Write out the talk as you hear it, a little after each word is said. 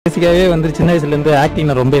பேசிக்காவே வந்து சின்ன வயசுல இருந்து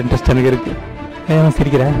ஆக்டிங்ல ரொம்ப இன்ட்ரெஸ்ட் எனக்கு இருக்கு. ஏன்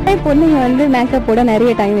சிரிக்கிறேன்? பொண்ணுங்க வந்து மேக்கப் போட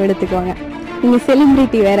நிறைய டைம் எடுத்துக்குவாங்க. நீங்க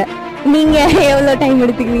செலிபிரிட்டி வேற, நீங்க எவ்வளவு டைம்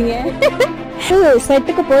எடுத்துக்குவீங்க?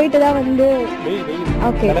 செட்டுக்கு போயிட்டு தான் வந்து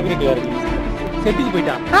ஓகே செலிபிரிட்டி வேற. செட்டுக்கு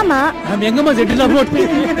போய்டா? ஆமா. நம்ம எங்கமா செட்டுல போட்டு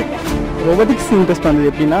ரோபோட்டிக்ஸ் இன்ட்ரெஸ்ட் வந்தது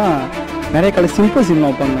எப்படின்னா, நிறைய காலேஜ் சிம்பிள்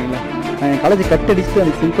சினிமா பண்ணுவாங்கல்ல, காலேஜ் கட் அடிச்சுட்டு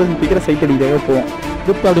அந்த சிம்பிள் பிக்கிற சைட் அடிக்கிறதே போவோம்.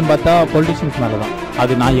 குரூப் அப்படின்னு பார்த்தா பொலிட்டிஷியன்ஸ் மேலே தான்.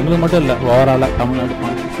 அது நான் எங்களுக்கு மட்டும் இல்லை, ஓவராலாக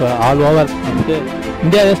தமிழ்நாடு ஸோ ஆல் ஓவர் வந்துட்டு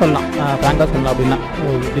இந்தியாவே சொல்லலாம், ஃப்ராங்காக சொல்லலாம். அப்படின்னா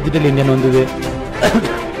டிஜிட்டல் இந்தியன் வந்தது.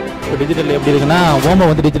 இப்போ டிஜிட்டல் எப்படி இருக்குன்னா, ஓமோ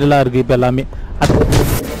வந்து டிஜிட்டலாக இருக்குது இப்போ எல்லாமே.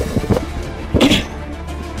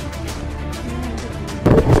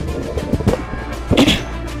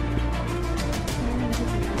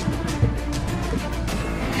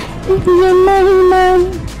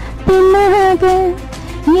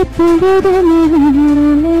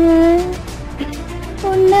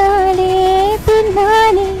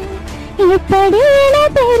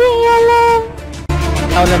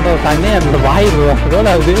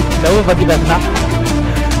 வாயிடுது லவ் பற்றி பேசினா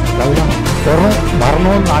லவ் தான்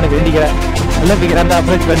வரணும்னு நானும் வேண்டிக்கிறேன். நல்ல பிக்கிறேன்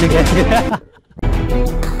அப்ரோச் பண்ணிக்கிறேன்.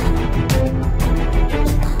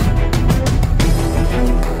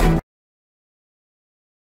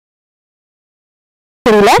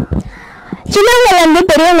 சின்னவங்கல இருந்து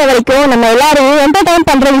பெரியவங்க வரைக்கும் நம்ம எல்லாரும் என்டர்டைன்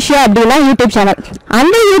பண்ற விஷயம் அப்படின்னா யூடியூப் சேனல்.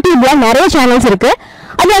 அந்த யூடியூப்ல நிறைய சேனல்ஸ் இருக்கு.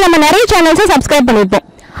 அதுல நம்ம நிறைய சேனல்ஸை சப்ஸ்கிரைப் பண்ணிருப்போம்.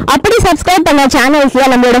 அப்படி சப்ஸ்கிரைப் பண்ண சேனல்ஸ்ல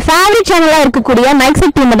நம்மளோட ஃபேவரட் சேனலா இருக்கக்கூடிய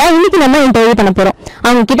மைக்செட் டீம் தான் இன்னைக்கு நம்ம இன்டர்வியூ பண்ண போறோம்.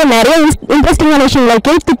 அவங்க கிட்ட நிறைய இன்ட்ரெஸ்டிங்கான விஷயங்களை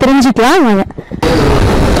கேட்டு தெரிஞ்சுக்கலாம்.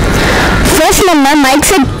 ஃபர்ஸ்ட் நம்ம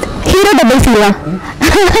மைக்செட் ஹீரோ டபுள் செய்யலாம்.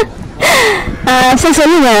 சார்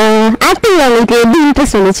சொல்லுங்க, ஆக்டிங்ல உங்களுக்கு எப்படி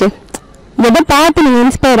இன்ட்ரெஸ்ட் வந்துச்சு? எதை பார்த்து நீங்கள்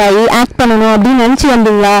இன்ஸ்பயர் ஆகி ஆக்ட் பண்ணணும் அப்படின்னு நினச்சி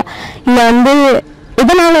வந்தீங்களா, இல்லை வந்து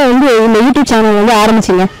இதனால வந்து இந்த யூடியூப் சேனல் வந்து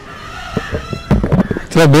ஆரம்பிச்சிங்க?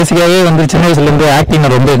 ஆக்சுவலாக பேசிக்காகவே வந்து சின்ன வயசுலேருந்து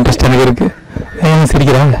ஆக்டிங்கில் ரொம்ப இன்ட்ரெஸ்ட் எனக்கு இருக்குது. ஏன்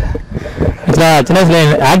சிரிக்கிறாங்க? ஆக்சுவலாக சின்ன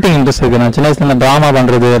வயசில் ஆக்டிங் இன்ட்ரெஸ்ட் இருக்குது. நான் சின்ன வயசுல ட்ராமா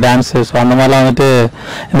பண்ணுறது, டான்ஸு, ஸோ அந்த மாதிரிலாம் வந்துட்டு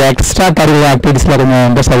இந்த எக்ஸ்ட்ரா கரிக்குலர் ஆக்டிவிட்டீஸில் கொஞ்சம்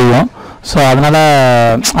இன்ட்ரெஸ்ட் அதிகம். ஸோ அதனால்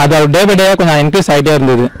அது டே பை டேவாக கொஞ்சம் இன்க்ரீஸ் ஆகிட்டே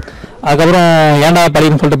இருந்தது. அதுக்கப்புறம் ஏன்டா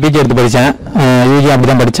படிக்கணும்னு சொல்லிட்டு பிஜி எடுத்து படித்தேன். யூஜி அப்படி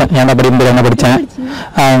தான் படித்தேன். ஏன்டா படிக்கும் என்ன படித்தேன்.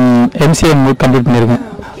 எம்சிஏ கம்ப்ளீட் பண்ணியிருக்கேன்.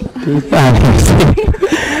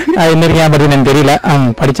 இன்னும் ஏன் படிக்கணும் எனக்கு தெரியல,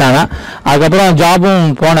 படித்தாங்க. அதுக்கப்புறம் ஜாபும்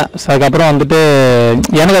போனேன். ஸோ அதுக்கப்புறம் வந்துட்டு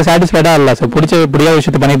எனக்கு சாட்டிஸ்ஃபைடாக இல்லை. ஸோ பிடிக்காத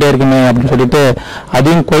விஷயத்தை பண்ணிகிட்டே இருக்குமே அப்படின்னு சொல்லிட்டு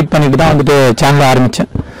அதையும் குவைட் பண்ணிட்டு தான் வந்துட்டு சேனல் ஆரம்பித்தேன்.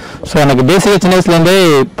 ஸோ எனக்கு பேசிக்காக சின்ன வயசுலேருந்தே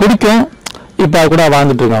பிடிக்கும். இப்போ அது கூட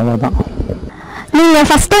வாழ்ந்துட்டு இருக்கேன். அவ்வளோதான். நீங்கள்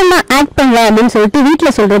ஃபர்ஸ்ட் டைம் தான் ஆக்ட் பண்ணல அப்படின்னு சொல்லிட்டு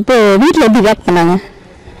வீட்டில் சொல்கிறப்போ வீட்டில் எப்படி ரியாக்ட் பண்ணாங்க?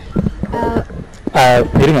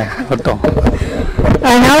 இருங்க அர்த்தம்.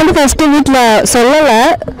 நான் வந்து ஃபர்ஸ்ட் வீட்டில் சொல்லலை.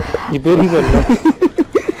 இப்போ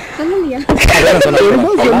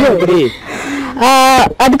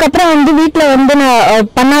அதுக்கப்புறம் வந்து வீட்டில் வந்து நான்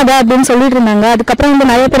பண்ணாத அப்படின்னு சொல்லிட்டு இருந்தாங்க. அதுக்கப்புறம்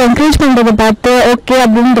வந்து நிறைய பேர் என்கரேஜ் பண்றதை பார்த்து ஓகே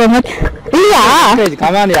அப்படின்ற மாதிரி. இல்லையா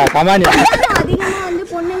அதிகமா வந்து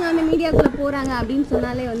பொண்ணுங்க வந்து மீடியாக்குள்ள போறாங்க அப்படின்னு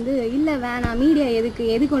சொன்னாலே வந்து இல்ல வேணாம், மீடியா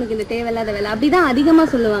எதுக்கு உனக்கு இந்த தேவையில்லாத வேலை அப்படிதான் அதிகமா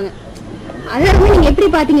சொல்லுவாங்க. அதனால நீங்க எப்படி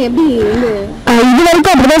பாத்தீங்க? எப்படி இது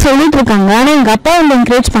வரைக்கும் அப்படிதான் சொல்லிட்டு இருக்காங்க. ஆனா எங்க அப்பா வந்து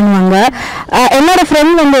என்கரேஜ் பண்ணுவாங்க. என்னோட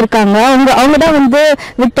ஃப்ரெண்ட் வந்து இருக்காங்க, அவங்க தான் வந்து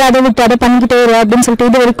விட்டாத பண்ணிக்கிட்டே இரு அப்படின்னு சொல்லிட்டு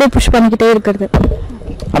இது வரைக்கும் புஷ் பண்ணிக்கிட்டே இருக்கிறது.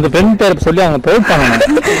 அந்த பெண் பேர் சொல்லி அவங்க ப்ரௌட் பண்ணணும்.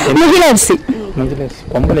 மகிழரசி.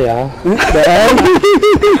 பொம்பளையா?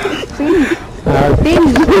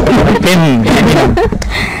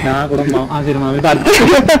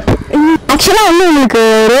 ஆக்சுவலா வந்து உங்களுக்கு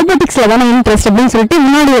ரோபோட்டிக்ஸ்ல தானே இன்ட்ரெஸ்ட் அப்படின்னு சொல்லிட்டு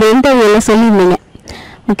முன்னாடி ஒரு இன்டர்வியூல சொல்லியிருந்தீங்க.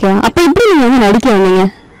 ஓகே, அப்ப எப்படி நீங்க வந்து நடிக்க வந்தீங்க?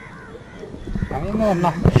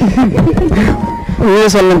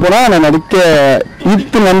 சொல்ல போனா நான் நடிக்க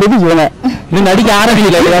ஈர்த்து வந்தது இவனை. நீ நடிக்க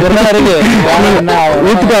ஆரம்பிக்கல,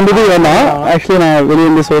 ஈர்த்துக்கு வந்தது இவனா. ஆக்சுவலி நான் வெளியே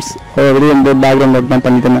இருந்து வெளியே இருந்து பேக்ரவுண்ட் ஒர்க் தான்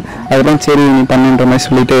பண்ணிட்டு இருந்தேன். அதுக்கப்புறம் சரி நீ பண்ணுன்ற மாதிரி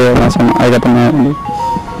சொல்லிட்டு நான் சொன்னேன். அதுக்கப்புறம் நான் வந்து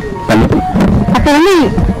பண்ணிட்டேன். அப்ப வந்து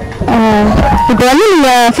இப்போ வந்து நீங்க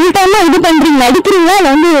ஃபுல் டைமா இது பண்றீங்க, நடிக்கிறீங்களா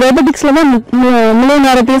இல்லை வந்து ரோபோட்டிக்ஸ்ல தான் முழு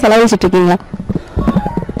நேரத்தையும் செலவழிச்சிட்டு இருக்கீங்களா?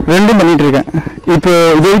 ரெண்டும் பண்ணிட்டு இருக்கேன். இப்போ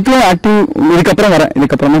இது வரைக்கும் ஆக்டிங் இதுக்கப்புறம் வரேன்,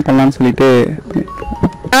 இதுக்கப்புறமா பண்ணலான்னு சொல்லிட்டு.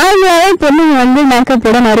 ஆனாவே பொண்ணுங்க வந்து மேக்கப்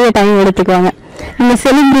போட நிறைய டைம் எடுத்துக்குவாங்க. நீங்க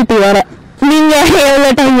செலிபிரிட்டி வேற, நீங்க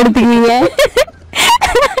எவ்வளவு டைம் எடுத்துக்குவீங்க?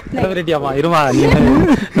 செலிபிரிட்டியாமா? இருமா, நீ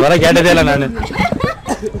வர கேட்டதே இல்லை நானு.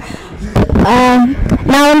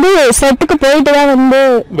 நான் வந்து செட்டுக்கு போயிட்டு தான் வந்து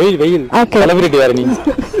வெயில் செலிபிரிட்டி வேற. நீ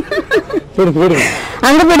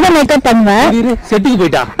அங்க போயிட்டு தான் மேக்கப் பண்ணுவேன். செட்டுக்கு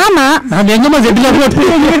போயிட்டா? ஆமா. நான் எங்கம்மா செட்டுல போட்டு?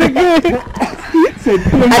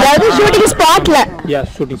 அதாவது ஷூட்டிங் ஸ்பாட்ல.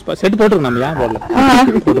 ஷூட்டிங் ஸ்பாட் செட் போட்டுருக்கோம். நம்ம ஏன் போடல?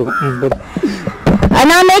 போட்டுருக்கோம்.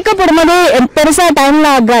 நான் மேக்கப் போடும்போது பெருசா டைம்ல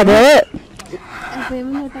ஆகாது.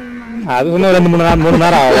 அது இன்னும் 2-3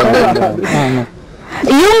 நேரம் ஆகும்.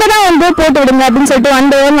 இவங்க தான் வந்து போட்டு விடுங்க அப்படின்னு சொல்லிட்டு 1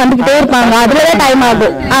 day வந்துகிட்டே இருப்பாங்க. அதுலதான் டைம்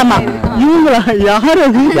ஆகும். ஆமா இவங்களா யாரு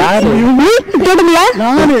அது? கேட்டுங்களா?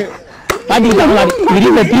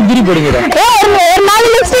 திருப்பி போடுங்க. ஒரு 4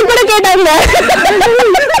 லிப்ஸ்டிக் கூட கேட்டாங்க.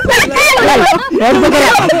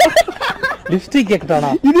 லிப்ஸ்டிக் கேட்டானா?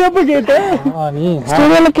 இது எப்ப கேட்ட? நீ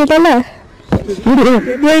ஸ்டூடியோல கேட்டால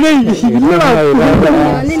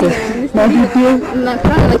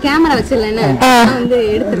கேமரா வச்சிடல வந்து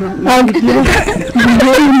எடுத்துருவோம்.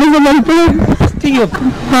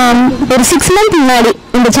 ஒரு 6 months முன்னாடி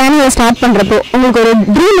இந்த சேனலை ஸ்டார்ட் பண்றப்போ உங்களுக்கு ஒரு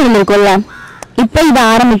ட்ரீம் இருந்திருக்கும்ல, இப்ப இதை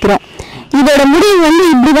ஆரம்பிக்கிறோம், இதோட முடிவு வந்து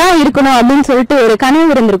இப்படிதான் இருக்கணும் அப்படின்னு சொல்லிட்டு ஒரு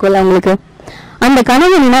கனவு இருந்திருக்கும்ல உங்களுக்கு. அந்த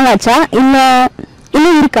கனவு நினைவாச்சா இல்ல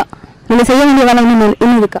இன்னும் இருக்கா? நீங்க செய்ய வேண்டிய வேலை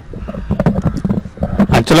இன்னும் இருக்கா?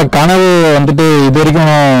 ஆக்சுவலாக கனவு வந்துட்டு இது வரைக்கும்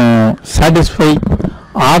சாட்டிஸ்ஃபை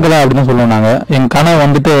ஆகலை அப்படின்னு சொல்லுவோம் நாங்கள். எங்கள் கனவு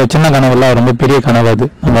வந்துட்டு சின்ன கனவு இல்லை, ரொம்ப பெரிய கனவு. அது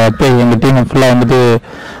நம்ம அப்போ எங்கள் டீம் ஃபுல்லாக வந்துட்டு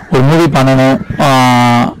ஒரு மூவி பண்ணணும்,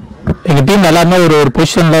 எங்கள் டீம் எல்லாருமே ஒரு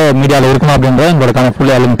பொசிஷனில் மீடியாவில் இருக்கணும் அப்படின்றது எங்களோட கனவு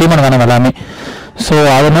ஃபுல்லாக. எங்கள் டீமோட கனவு எல்லாமே. ஸோ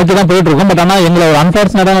அதை நோக்கி தான் போயிட்டு இருக்கோம். பட் ஆனால் எங்களை ஒரு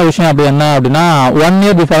அன்ஃபார்ச்சுனேட்டான விஷயம் அப்படி என்ன அப்படின்னா 1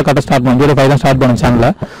 year பிஃபோர் கரெக்டாக ஸ்டார்ட் பண்ணோம். 05 தான் ஸ்டார்ட் பண்ணோம்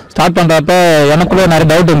சேனலில். ஸ்டார்ட் பண்ணுறப்ப எனக்குள்ளே நிறைய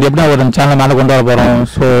டவுட் இருந்து எப்படி ஒரு சேனலை மேலே கொண்டு வர போகிறோம்,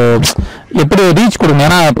 ஸோ எப்படி ரீச் கொடுங்க.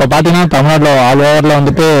 ஏன்னா இப்போ பார்த்தீங்கன்னா தமிழ்நாட்டில் ஆல் ஓவரில்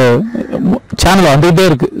வந்துட்டு சேனல் வந்துகிட்டே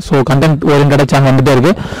இருக்குது. ஸோ கண்டென்ட் ஓரியன்டாக சேனல் வந்துகிட்டே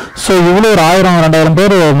இருக்குது. ஸோ இவ்வளோ ஒரு 1000-2000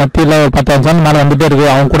 பேர் மத்தியில் ஒரு 10,000 சேனல் மேலே வந்துகிட்டே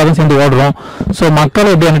இருக்குது. அவங்க கூட தான் சேர்ந்து ஓடுறோம். ஸோ மக்களை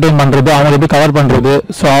எப்படி என்டர்டெயின் பண்ணுறது, அவங்க எப்படி கவர் பண்ணுறது,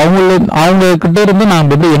 ஸோ அவங்கக்கிட்ட இருந்து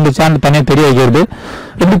நான் எப்படி எங்கள் சேனல் தனியாக தெரிய வைக்கிறது,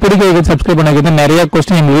 எப்படி பிடிக்க வைக்கிறது, சப்ஸ்கிரைப் பண்ண வைக்கிறது, நிறைய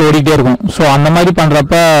கொஸ்டின் எங்களுக்கு ஓடிக்கிட்டே இருக்கும். ஸோ அந்த மாதிரி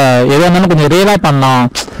பண்ணுறப்ப எதாக இருந்தாலும் கொஞ்சம் ரியலாக பண்ணலாம்.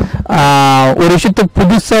 ஒரு விஷயத்த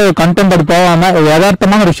புதுசாக கண்டென்ட் அது போகாமல்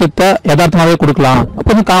யதார்த்தமான ஒரு விஷயத்த யதார்த்தமாகவே கொடுக்கலாம்,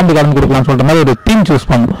 கொஞ்சம் காமெடி கலந்து கொடுக்கலாம்னு சொல்கிற மாதிரி ஒரு டீம் சூஸ்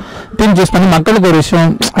பண்ணி மக்களுக்கு ஒரு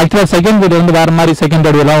விஷயம். ஆக்சுவலாக செகண்ட் வீடியோ வந்து வேறு மாதிரி, செகண்ட்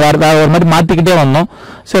வீடியோலாம் வேறு ஒரு மாதிரி மாற்றிக்கிட்டே வந்தோம்.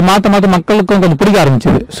 ஸோ மாற்ற மக்களுக்கும் கொஞ்சம் பிடிக்க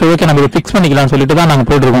ஆரம்பிச்சிது. ஸோ ஓகே நம்ம இதை ஃபிக்ஸ் பண்ணிக்கலாம்னு சொல்லிட்டு தான் நாங்கள்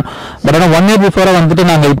போயிட்டுருக்கோம். பட் ஆனால் 1 year பிஃபோராக வந்துட்டு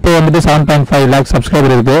நாங்கள் இப்போ வந்துட்டு 7.5 lakh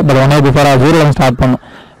சப்ஸ்கிரைபர் இருக்குது. பட் 1 year பிஃபோராக 0 ஸ்டார்ட் பண்ணோம்.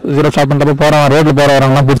 0 ஸ்டார்ட் பண்ணுறப்ப போகிறோம், ரோட்டில்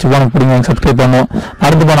போகிறவங்களாம் பிடிச்சி போனோம், பிடிங்க சப்ஸ்கிரைப் பண்ணுவோம்.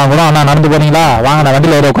 நடந்து போனால் கூட ஆனால் நடந்து போனீங்களா வாங்க, நான்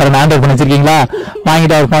வண்டியில் ஒரு உட்கார ஆண்ட்ராய்ட் பண்ணி வச்சிருக்கீங்களா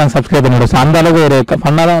வாங்கிட்டு அவர் போனால் சப்ஸ்கிரைப் பண்ணிவிடும். ஸோ அந்த அளவுக்கு ஒரு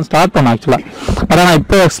பண்ணால் தான் ஸ்டார்ட் பண்ணோம் ஆக்சுவலாக. பட் ஆனால்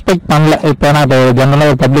இப்போ எக்ஸ்பெக்ட் பண்ணல. இப்போ ஏன்னா இப்போ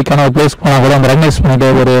ஜென்ரலாக ஒரு பப்ளிக்கான ஒரு பிளேஸ் போனால் கூட அவங்க ரெகனைஸ் பண்ணிட்டு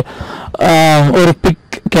ஒரு பிக்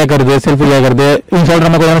கேட்கறது, செல்ஃபி கேட்கறது, நீங்கள் சொல்கிற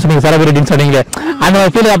மாதிரி கொஞ்சம் சொன்னீங்க செலிபிரிட்டின்னு சொன்னீங்க, அந்த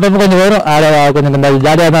ஃபீல் அப்பப்போ கொஞ்சம் வரும். அதை கொஞ்சம்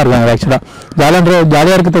ஜாலியாக தான் இருக்கும். ஆக்சுவலாக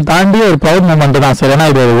ஜாலியாக இருக்கிறத தாண்டி ஒரு ப்ரௌட் மூமெண்ட் தான். சரி, ஏன்னா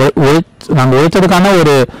இது நாங்கள் உழைச்சதுக்கான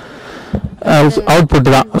ஒரு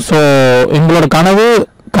அவுட்புட் தான். ஸோ எங்களோட கனவு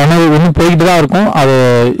இன்னும் போய்கிட்டு தான் இருக்கும். அது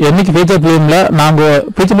என்னைக்கு ஃபியூச்சர் ஃபிலிமில் நாங்கள்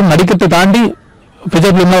ஃபியூச்சர் ஃபிலிம் நடிக்கிறத தாண்டி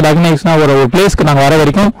ஃபியூச்சர் ஃபிலிமில் ரெகனைஸ்னா ஒரு பிளேஸ்க்கு நாங்கள் வர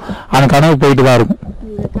வரைக்கும் அந்த கனவு போயிட்டு தான் இருக்கும்.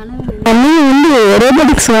 நீங்க வந்து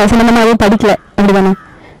ரோபோட்டிக்ஸ் சம்பந்தமாவே படிக்கல அப்படிதானே?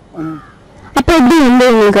 அப்ப எப்படி வந்து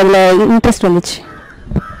உங்களுக்கு அதுல இன்ட்ரெஸ்ட் வந்துச்சு?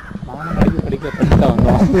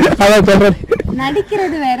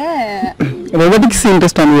 நடிக்கிறது வேற, ரொபோட்டிக்ஸ்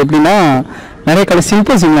இன்ட்ரெஸ்ட் வந்து எப்படின்னா நிறைய காலேஜ்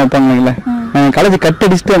சிம்பிள்சிங் வைப்பாங்கல்ல, காலேஜ் கட்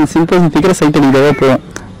அடிச்சுட்டு அந்த சிம்பிள்ஸ் ஃபிகரை சைட் அடிக்கவே போவோம்.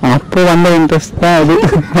 அப்போ வந்த இன்ட்ரெஸ்ட் தான் அது.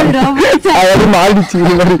 அது மாறிடுச்சு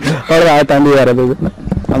அவ்வளோ அதை தாண்டி வர்றது.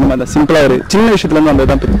 அந்த மாதிரி தான் சிம்பிளாக ஒரு சின்ன விஷயத்துல இருந்து அந்த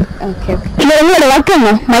தான். இல்லை உங்களோட ஒர்க்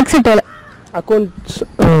என்ன? மைக்செட்டோட அக்கௌண்ட்ஸ்,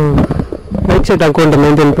 மைக்செட் அக்கௌண்ட்டை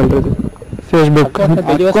மெயின்டைன் பண்ணுறது, ஃபேஸ்புக்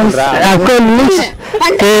அக்கௌண்ட்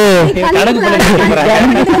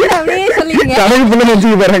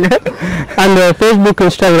வச்சுக்க போகிறாங்க. அந்த ஃபேஸ்புக்,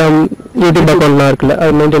 இன்ஸ்டாகிராம், யூடியூப் அக்கௌண்ட்லாம் இருக்குல்ல,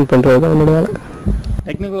 அது மெயின்டைன் பண்ணுறது தான் என்னோட வேலை.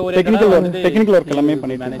 டெக்னிக்கல் ஒர்க் எல்லாமே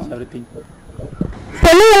பண்ணிட்டு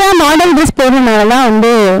பொண்ணுங்களாம் மாடல் ட்ரெஸ் போடுறதுனாலதான்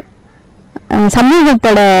வந்து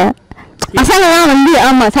சமூகத்தோட பசங்களாம் வந்து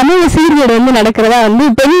ஆமா சமூக சீர்கேடு வந்து நடக்கிறதா வந்து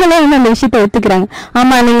பெண்களே வந்து அந்த விஷயத்த ஒத்துக்கிறாங்க.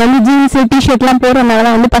 ஆமா நீங்க வந்து ஜீன்ஸ் டிஷர்ட் எல்லாம்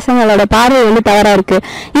போடுறதுனாலதான் வந்து பசங்களோட பார்வை வந்து தவறா இருக்கு,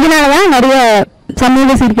 இதனாலதான் நிறைய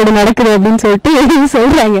சமூக சீர்கேடு நடக்குது அப்படின்னு சொல்லிட்டு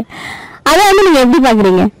சொல்றாங்க. அதை வந்து நீங்க எப்படி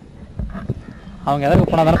பாக்குறீங்க?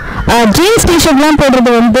 ஜீன்ஸ் டிஷர்ட்லாம்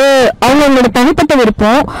போடுறது வந்து அவங்களோட தனிப்பட்ட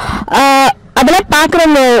விருப்பம். அதெல்லாம்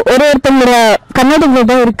பாக்குறவங்க ஒருத்தவங்களோட கண்ணோட்டத்துல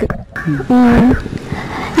தான் இருக்கு.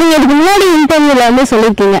 நீங்க இதுக்கு முன்னாடி இன்டர்வியூல வந்து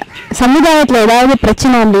சொல்லிருக்கீங்க, சமுதாயத்துல ஏதாவது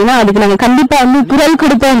பிரச்சனை அப்படின்னா அதுக்கு நாங்க கண்டிப்பா வந்து குரல்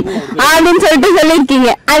கொடுப்போம் அப்படின்னு சொல்லிட்டு சொல்லியிருக்கீங்க.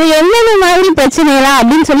 அது என்னென்ன மாதிரி பிரச்சனைலாம்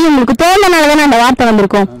அப்படின்னு சொல்லி உங்களுக்கு தோணுனாலதானே அந்த வார்த்தை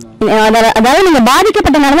வந்திருக்கும். அதாவது நீங்க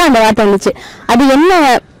பாதிக்கப்பட்டனாலதான் அந்த வார்த்தை வந்துச்சு. அது என்ன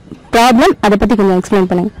ப்ராப்ளம், அதை பத்தி கொஞ்சம் எக்ஸ்பிளைன்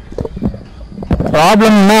பண்ணுங்க.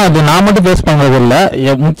 ப்ராப்ளம்னா அது நான் மட்டும் ஃபேஸ் பண்ணுறது இல்லை,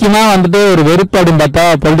 முக்கியமாக வந்துட்டு ஒரு வெறுப்பு அப்படின்னு பார்த்தா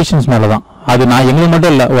பொலிட்டிஷியன்ஸ் மேலே தான். அது நான் எங்களுக்கு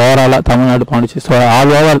மட்டும் இல்லை, ஓவராலாக தமிழ்நாடு பாண்டிச்சு. ஸோ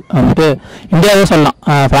ஆல் ஓவர் வந்துட்டு இந்தியாவே சொல்லலாம்,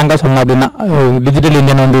 ஃப்ராங்காக சொல்லலாம். அப்படின்னா டிஜிட்டல்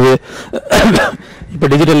இந்தியன் வந்தது, இப்போ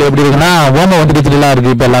டிஜிட்டல் எப்படி இருக்குன்னா ஓமோ வந்து டிஜிட்டலாக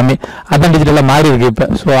இருக்குது இப்போ எல்லாமே அதான் டிஜிட்டலாக மாறி இருக்கு இப்போ.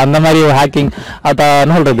 ஸோ அந்த மாதிரி ஹேக்கிங்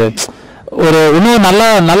என்ன சொல்கிறது ஒரு இன்னும்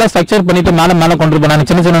நல்லா ஸ்ட்ரக்சர் பண்ணிட்டு மேலே கொண்டு போனாங்க.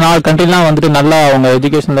 சின்ன நாலு கண்ட்ரிலாம் வந்துட்டு நல்லா அவங்க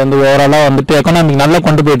எஜுகேஷன்ல வந்து ஓவராலாக வந்துட்டு எக்கனாமிக் நல்லா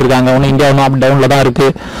கொண்டு போயிட்டு இருக்காங்க. ஒன்றும் இந்தியா ஒன்றும் அப் டவுன்ல தான் இருக்கு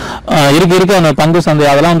அந்த பங்கு சந்தை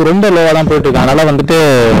அதெல்லாம் வந்து ரொம்ப லோவாக தான் போயிட்டு இருக்காங்க. அதனால வந்துட்டு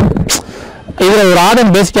இதுல ஒரு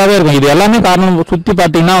ஆர்டர் பேசிக்காவே இருக்கும். இது எல்லாமே காரணம் சுத்தி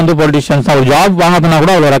பாத்தீங்கன்னா வந்து பொலிட்டிஷியன்ஸ் ஒரு ஜாப் வாங்கினா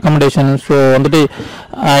கூட அவ்வளோ ரெக்கமெண்டேஷன். ஸோ வந்துட்டு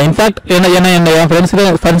இன்ஃபேக்ட் என்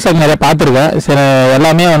ஃப்ரெண்ட்ஸ் நிறைய பார்த்துருக்கேன். சரி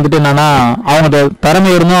எல்லாமே வந்துட்டு என்னன்னா அவங்க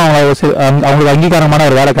திறமை இருந்தும் அவங்களுக்கு அங்கீகாரமான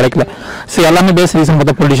ஒரு வேலை கிடைக்கல. ஸோ எல்லாமே பேஸ் ரீசன்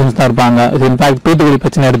பார்த்தா பொலிட்டிஷியன்ஸ் தான் இருப்பாங்க. இன்ஃபேக்ட் தூத்துக்குடி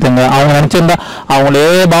பிரச்சனை எடுத்துங்க, அவங்க நினைச்சிருந்தா அவங்களே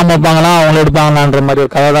பாம்பு வைப்பாங்களா அவங்களே எடுப்பாங்களான்ற மாதிரி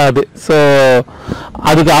ஒரு கதை தான் அது. ஸோ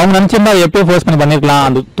அதுக்கு அவங்க நினைச்சிருந்தா எப்பயும் ஃபோர்ஸ் பண்ணிருக்கலாம்.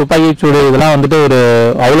 அந்த துப்பாக்கி சூடு இதெல்லாம் வந்துட்டு ஒரு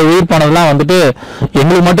அவ்வளோ உயிர் போனதெல்லாம் வந்துட்டு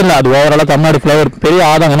எங்களுக்கு மட்டும் இல்லை, அது ஓவராலாக தமிழ்நாடு ஃபிளவர் பெரிய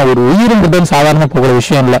ஆதாயம். ஏன்னா ஒரு உயிர்ன்றது சாதாரணமாக போகிற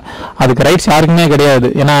விஷயம் இல்லை, அதுக்கு ரைட்ஸ் யாருக்குமே கிடையாது.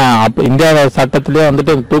 ஏன்னா இந்தியா சட்டத்திலேயே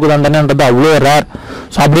வந்துட்டு தூக்கு தண்டனைன்றது அவ்வளோ ரேர்.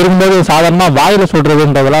 ஸோ அப்படி இருக்கும்போது சாதாரணமாக வாயில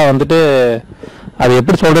சொல்றதுன்றதெல்லாம் வந்துட்டு அது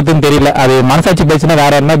எப்படி சொல்றதுன்னு தெரியல. அது மனசாட்சி பேசுனா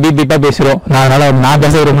வேற என்ன பீப்பா பேசுறோம். அதனால நான்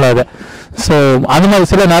பேச விரும்பல அதை. ஸோ அது மாதிரி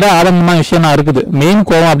சில நிறைய ஆரம்பமான விஷயம்லாம் இருக்குது. மெயின்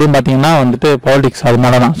கோவம் அப்படின்னு பார்த்தீங்கன்னா வந்துட்டு பாலிடிக்ஸ் அது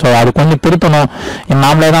மேலே தான். ஸோ அது கொஞ்சம் திருத்தணும்.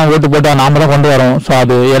 நாமளே தான் ஓட்டு போட்டு நாம தான் கொண்டு வரோம். ஸோ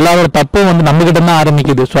அது எல்லாரோட தப்பும் வந்து நம்மகிட்ட தான்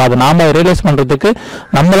ஆரம்பிக்குது. ஸோ அதை நாம ரியலைஸ் பண்ணுறதுக்கு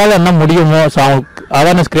நம்மளால என்ன முடியுமோ, ஸோ அவங்களுக்கு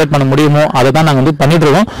அவேர்னஸ் கிரியேட் பண்ண முடியுமோ அதை தான் நாங்கள் வந்து பண்ணிட்டு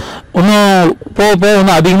இருக்கோம். இன்னும் போக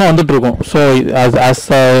இன்னும் அதிகமாக வந்துட்டு இருக்கோம். ஸோ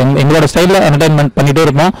எங்களோட ஸ்டைலில் என்டர்டைன்மெண்ட் பண்ணிகிட்டே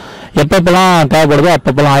இருப்போம். எப்பப்பெல்லாம் தேவைப்படுதோ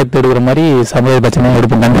அப்பப்பெல்லாம் ஆயத்து எடுக்கிற மாதிரி சமூக பிரச்சனை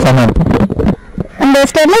எடுப்போம், கண்டிப்பாக எடுப்போம். அந்த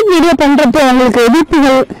ஸ்டெர்லைட் வீடியோ பண்றப்போ உங்களுக்கு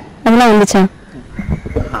எதிர்ப்புகள் அதெல்லாம் வந்துச்சா?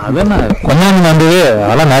 அதெல்லாம் கொஞ்சம் வந்தது.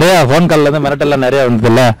 அதெல்லாம் நிறைய ஃபோன் காலில் இருந்து மிரட்டெல்லாம் நிறைய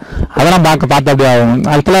வந்ததுல்ல, அதெல்லாம் பார்த்து அப்படி ஆகும்.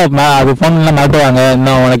 ஆக்சுவலாக அது ஃபோன்லாம் மிரட்டுவாங்க.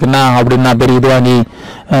 இன்னும் உனக்கு என்ன அப்படின்னா பெரிய இதுவா நீ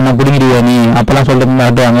நான் பிடிங்கிடுவா நீ அப்பெல்லாம் சொல்லிட்டு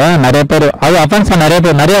மிரட்டுவாங்க நிறைய பேர். அது அஃபென்ஸாக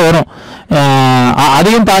நிறைய வரும்.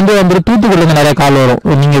 அதையும் தாண்டி வந்துட்டு தூத்துக்குடியில நிறைய கால் வரும்.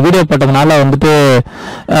 நீங்க வீடியோ போட்டதுனால வந்துட்டு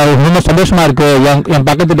ரொம்ப சந்தோஷமா இருக்கு, என்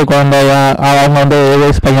பக்கத்து குழந்தை அவங்க வந்து 7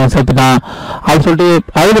 வயசு பையன் சேர்த்துட்டான் அப்படின்னு சொல்லிட்டு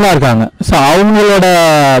அதுலாம் இருக்காங்க. ஸோ அவங்களோட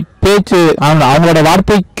பேச்சு அவங்களோட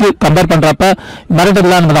வார்த்தைக்கு கம்பேர் பண்றப்ப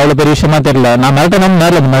மிரட்டலாம் எனக்கு அவ்வளோ பெரிய விஷயமா தெரியல. நான் மிரட்டணும்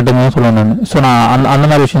நேரில் மிரட்டணும் சொல்லுவேன் நான். ஸோ நான் அந்த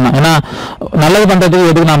மாதிரி விஷயம் தான். ஏன்னா நல்லது பண்றதுக்கு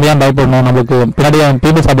எதுக்கு நம்ம ஏன் பயப்படணும்? நம்மளுக்கு பின்னாடி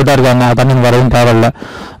பீப்புள் சப்போர்ட்டா இருக்காங்க, தண்ணி வரவும் தேவையில்ல.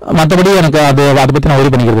 மற்றபடி எனக்கு அதை பத்தி நான்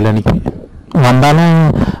ஒரி பண்ணிக்கிறது இல்லை. இன்னைக்கு வந்தாலும்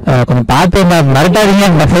கொஞ்சம் பார்த்து மிரட்டாதீங்க,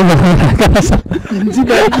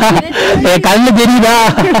 கண்ணு தெரியுதா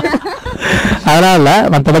அதனால இல்ல.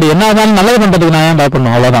 மற்றபடி என்ன ஆனாலும் நல்லது பண்றதுக்கு நான் ஏன்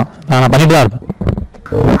பயப்படணும்? அவ்வளவுதான், நான் பண்ணிட்டு தான் இருப்பேன்.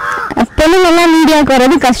 பொண்ணுங்கெல்லாம் மீடியாவுக்கு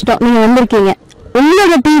வர்றது கஷ்டம். நீங்க வந்திருக்கீங்க,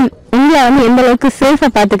 உங்களோட டீம் உங்களை வந்து எந்த அளவுக்கு சேஃபா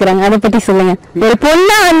பாத்துக்கிறாங்க அதை பத்தி சொல்லுங்க. ஒரு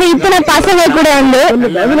பொண்ணா வந்து இத்தனை பசங்க கூட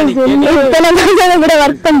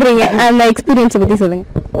ஒர்க் பண்றீங்க, அந்த எக்ஸ்பீரியன்ஸ் பத்தி சொல்லுங்க.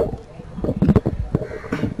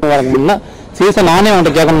 சீசன் நானே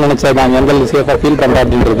அவன்கிட்ட கேட்கணும்னு நினைச்சேன், எந்த சேஃபா ஃபீல் பண்றேன்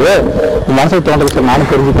அப்படின்றது மனசுக்கு தோன்றது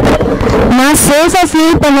நானும் தெரிஞ்சுக்கிறேன். நான் சேஃபா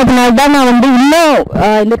ஃபீல் பண்ணதுனால தான் நான் வந்து இன்னும்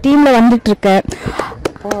இந்த டீம்ல வந்துட்டு இருக்கேன்.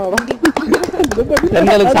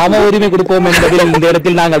 பெண்களுக்கு சம உரிமை கொடுப்போம் என்பதை இந்த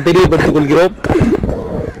இடத்தில் நாங்கள் தெரியப்படுத்திக் கொள்கிறோம்.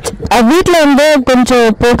 வீட்டுல வந்து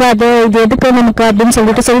கொஞ்சம் போகாது, இது எதுக்கு நமக்கு அப்படின்னு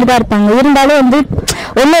சொல்லிட்டு இருப்பாங்க. இருந்தாலும் வந்து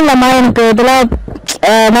ஒண்ணும் இல்லம்மா, எனக்கு இதெல்லாம்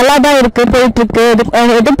நல்லாதான் இருக்கு, போயிட்டு இருக்கு,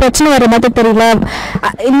 எதுவும் பிரச்சனை வர்ற மாதிரி தெரியல,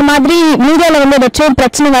 இந்த மாதிரி மீடியால வந்து ஏதாச்சும்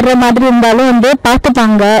பிரச்சனை வர்ற மாதிரி இருந்தாலும் வந்து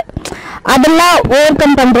பார்த்துப்பாங்க, அதெல்லாம் ஓவர்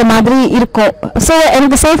கம் பண்ற மாதிரி இருக்கும். ஸோ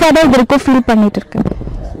எனக்கு சேஃபா தான் இது இருக்கும் ஃபீல் பண்ணிட்டு இருக்கேன்.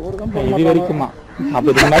 இது வரைக்குமா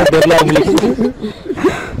தெரியல உங்களுக்கு?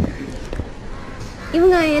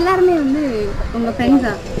 இவங்க எல்லாருமே வந்து உங்க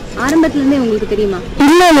ஃப்ரெண்ட்ஸா ஆரம்பத்துல இருந்தே உங்களுக்கு தெரியுமா?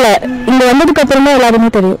 இல்ல இங்க வந்ததுக்கு அப்புறமா எல்லாருமே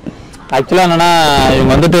தெரியும். ஆக்சுவலா என்னன்னா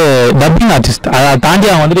இவங்க வந்துட்டு டப்பிங் ஆர்டிஸ்ட், அதை தாண்டி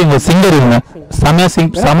அவங்க வந்துட்டு இவங்க சிங்கர், இவங்க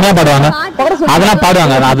செம்மையா பாடுவாங்க, அதெல்லாம்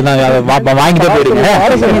பாடுவாங்க. அது வாங்கிட்டே போயிடுங்க.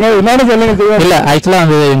 இல்ல ஆக்சுவலா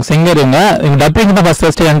வந்து எங்க சிங்கர், இவங்க டப்பிங் தான்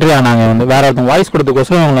ஃபர்ஸ்ட் என்ட்ரி ஆனாங்க. வந்து வேற ஒருத்தவங்க வாய்ஸ்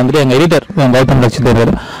கொடுத்ததுக்கோசரம் அவங்க வந்துட்டு எங்க எடிட்டர் கௌதம்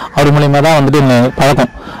லட்சத்தேவர் அவர் மூலியமா தான் வந்துட்டு எங்க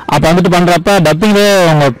பழக்கம். அப்ப வந்துட்டு பண்றப்ப டப்பிங்ல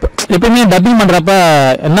அவங்க எப்பவுமே டப்பிங் பண்றப்ப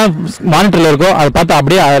என்ன மானிட்டர்ல இருக்கோ அதை பார்த்து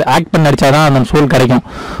அப்படியே ஆக்ட் பண்ணி நடிச்சாதான் அந்த சூழல் கிடைக்கும்.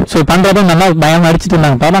 ஸோ பண்றப்ப நல்லா பயம் நடிச்சுட்டு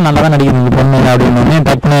இருந்தாங்க, பார்த்தா நல்லா தான் நடிக்கிறது பொண்ணு அப்படின்னு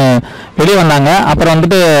டப்புன்னு வெளியே வந்தாங்க. அப்புறம்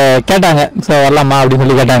வந்துட்டு கேட்டாங்க, ஸோ வரலாமா அப்படின்னு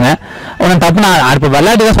சொல்லி கேட்டாங்க. உடனே டப்புன்னு இப்போ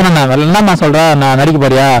விளையாட்டு தான் சொன்னேன், என்னம்மா சொல்றா நான் நடிக்க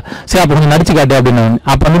போறியா, சரி அப்போ கொஞ்சம் நடிச்சு காட்டு அப்படின்னு.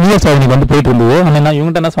 அப்போ வந்து நியூஸ் சோதனைக்கு வந்து போயிட்டு இருந்தது. என்ன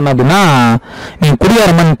இவங்ககிட்ட என்ன சொன்னேன் அப்படின்னா, நீங்க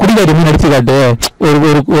குடிகாரமே நடிச்சு காட்டு,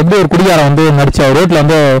 ஒரு குடிகாரம் வந்து நடிச்ச ரோட்ல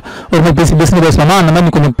வந்து ஒரு பிசினஸ் பேசலாமா அந்த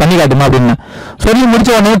மாதிரி கொஞ்சம் பண்ணி காட்டுமா அப்படின்னு சொல்லி முடிச்ச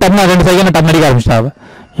உடனே டப்புனா 2 செகண்ட் டப் நடிக்க ஆரம்பிச்சிட்டாங்க.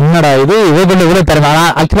 என்னடா இது இவ்வளவு திறமை.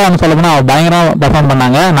 ஆனால் ஆக்சுவலாக வந்து சொல்ல போனால் பயங்கரமாக பெர்ஃபார்ம்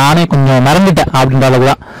பண்ணாங்க, நானே கொஞ்சம் மறந்துட்டேன் அப்படின்ற அளவுக்கு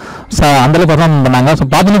தான். ஸோ அந்தளவுக்கு பெர்ஃபார்ம் பண்ணாங்க. ஸோ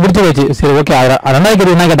பார்த்துன்னு பிடிச்சி வச்சு சரி ஓகே. 2வது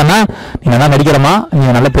கேள்வி என்ன கேட்டேன்னா, நீங்கள் நல்லா நடிக்கிறமா,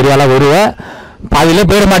 நீங்கள் நல்ல பெரிய ஆளாக வருவ, பாதியிலே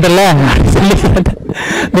போயிட மாட்டேன்ல சொல்லி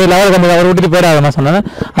நீ லெவலுக்கு வந்து அவர் விட்டுட்டு போயிடாத நான் சொன்னேன்,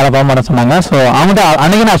 அதை போக மாட்டேன் சொன்னாங்க. ஸோ அவங்ககிட்ட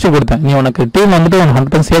அன்னைக்கு நான் அஷ்யூர் கொடுத்தேன், நீ உனக்கு டீம் வந்துட்டு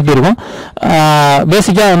 100% சேஃப்டி இருக்கும்.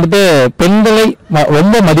 பேசிக்காக வந்துட்டு பெண்களை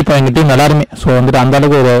ரொம்ப மதிப்போம் எங்கள் டீம் எல்லாருமே. ஸோ வந்துட்டு அந்த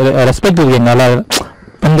அளவுக்கு ஒரு ரெஸ்பெக்ட் இருக்கு எங்கள் எல்லாரும்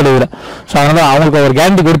பெண்களை விட. ஸோ அதனால அவங்களுக்கு ஒரு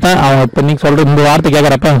கேரண்டி கொடுத்தேன். அவங்க இப்போ நீங்கள் சொல்கிற இந்த வார்த்தை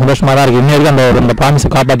கேட்குறப்ப எனக்கு சந்தோஷமாக தான் இருக்குது. இன்னும் வரைக்கும் அந்த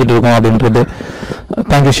ப்ராமிஸை காப்பாற்றிட்டு இருக்கோம் அப்படின்றது.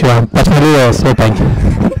 Thank you Siva, personally so thank you.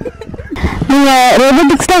 நீங்க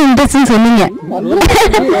ரோபோட்டிக்ஸ் தான் இன்ட்ரெஸ்ட் சொன்னீங்க.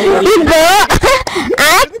 இப்போ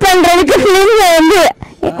ஆக்ட் பண்றதுக்கு நீங்க வந்து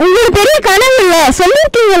உங்களுக்கு பெரிய கனவு இல்ல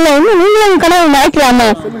சொல்லிருக்கீங்கல்ல, இன்னும் நீங்களும் கனவு மாற்றலாமா?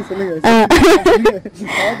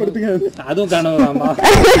 அதுவும் கனவு.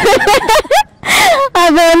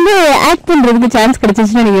 அது வந்து ஆக்ட் பண்றதுக்கு சான்ஸ்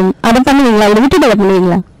கிடைச்சிச்சுன்னா நீங்க அதை பண்ணுவீங்களா, அதை விட்டுட்டு அதை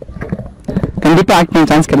பண்ணுவீங்களா? கண்டிப்பா ஆக்ட் பண்ண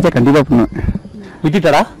சான்ஸ் கிடைச்சா கண்டிப்பா பண்ணுவேன்.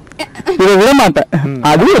 விட்டுட்டாரா? இதை விட மாட்டேன்.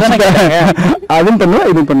 அதுவும் பண்ணுவேன்,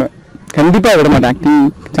 இதுவும் பண்ணுவேன். கண்டிப்பா விட மாட்டேன். ஆக்டிங்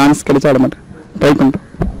சான்ஸ் கிடைச்சா விட மாட்டேன், ட்ரை பண்ணுறேன்.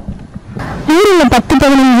 ஊரில்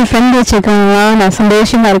 10-15 ஃப்ரெண்ட் வச்சிருக்காங்களா, நான்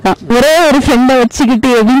சந்தோஷமா இருக்கான். ஒரே ஒரு ஃப்ரெண்டை வச்சுக்கிட்டு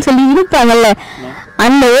அப்படின்னு சொல்லி இருப்பாங்கல்ல,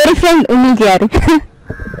 அந்த ஒரு ஃப்ரெண்ட் உங்களுக்கு யாரு?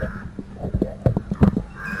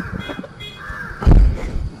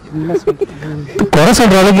 குறை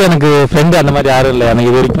சொல்ற அளவுக்கு எனக்கு ஃப்ரெண்டு அந்த மாதிரி யாரும் இல்லை எனக்கு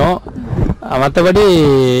இது வரைக்கும். மற்றபடி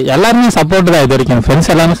எல்லாருமே சப்போர்ட் தான் இது வரைக்கும்.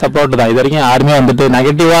 ஃப்ரெண்ட்ஸ் எல்லாமே சப்போர்ட் தான் இது வரைக்கும். யாருமே வந்துட்டு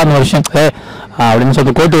நெகட்டிவாக அந்த விஷயம் அப்படின்னு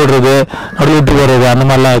சொல்லிட்டு கோட்டு விடுறது, அப்படி விட்டு போடுறது அந்த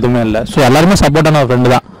மாதிரிலாம் எதுவுமே இல்லை. ஸோ எல்லாருமே சப்போர்ட்டான ஒரு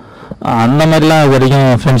ஃப்ரெண்டு தான். அந்த மாதிரிலாம் இது வரைக்கும்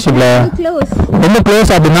ஃப்ரெண்ட்ஷிப்பில் ரொம்ப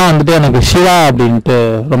க்ளோஸ் அப்படின்னா வந்துட்டு எனக்கு சிவா அப்படின்ட்டு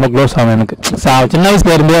ரொம்ப க்ளோஸ் ஆகும் எனக்கு. சின்ன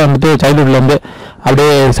வயசுலேருந்தே வந்துட்டு சைல்ட்ஹுட்லேருந்து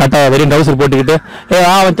அப்படியே சட்டை வெறும் டவுசர் போட்டுக்கிட்டு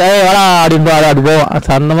வேடா அப்படின்ட்டு அப்படி போவோம்.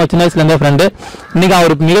 அந்த மாதிரி சின்ன வயசுலேருந்தே ஃப்ரெண்டு. இன்றைக்கி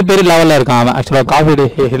அவர் மிகப்பெரிய லெவலில் இருக்கான். அவன் ஆக்சுவலாக காஃபி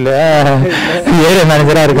இல்லை ஏரியா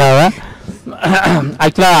மேனேஜராக இருக்கான் அவன்.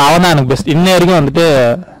 ஆக்சுவலாக அவன் தான் எனக்கு பெஸ்ட். இன்ன வரைக்கும் வந்துட்டு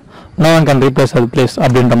நோ ஒன் கேன் ரீப்ளேஸ் அது பிளேஸ்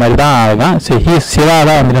அப்படின்ற மாதிரி தான் ஆகும். ஸோ சிவா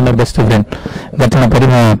தான் வந்துட்டு என்னோட பெஸ்ட் ஃப்ரெண்ட். பட் நான்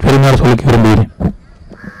பெருமையோட சொல்லிக்க விரும்புகிறேன்.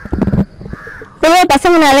 பொதுவாக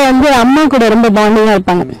பசங்கனாலே வந்து அம்மா கூட ரொம்ப பாண்டிங்காக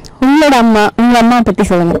இருப்பாங்க. உங்களோட அம்மா, உங்கள் அம்மா பற்றி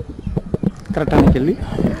சொல்லுங்க. கரெக்டான கேள்வி.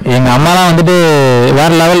 எங்கள் அம்மாலாம் வந்துட்டு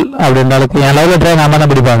வேறு லெவல் அப்படின்ற அளவுக்கு என் லெவலில் ட்ரை எங்கள் அம்மா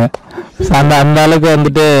தான் பிடிப்பாங்க. ஸோ அந்த அளவுக்கு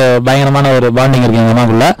வந்துட்டு பயங்கரமான ஒரு பாண்டிங் இருக்குது எங்கள்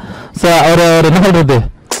அம்மாக்குள்ள. ஸோ அவர் என்ன சொல்கிறது,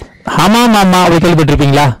 அம்மா மாமா அப்படி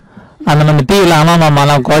கேள்விப்பட்டிருப்பீங்களா? அந்த மாதிரி டிவியில் அம்மா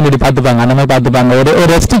மாமாலாம் குழந்தை பார்த்துப்பாங்க, அந்த மாதிரி பார்த்துப்பாங்க. ஒரு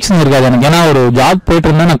ரெஸ்ட்ரிக்ஷன் இருக்காது எனக்கு. ஏன்னா ஒரு ஜாப் போயிட்டு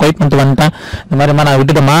இருந்தேன், நான் குவைட் பண்ணிட்டு வந்துட்டேன். இந்த மாதிரிமா நான்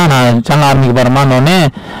விட்டுட்டேம்மா, நான் சேனல் ஆரம்பிக்க போகிறேம்மான்னொன்னே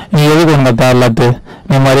நீ எதுக்கு உனக்கு தேவையில்லாத்து,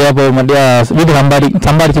 நீ மாதிரியா போய் மறுபடியும் வீட்டு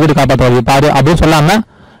சம்பாதிச்சு வீட்டு காப்பாற்றுவாங்க பாரு அப்படின்னு சொல்லாமல்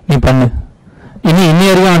நீ பண்ணு. இன்னி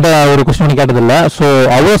வரைக்கும் அவன்கிட்ட ஒரு கொஸ்டின் பண்ணி கேட்டதில்லை. ஸோ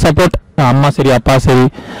அவ்வளோ சப்போர்ட் அம்மா சரி அப்பா சரி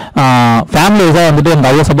ஃபேமிலி வைஸாக வந்துட்டு எனக்கு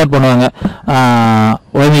அவ்வளோ சப்போர்ட் பண்ணுவாங்க.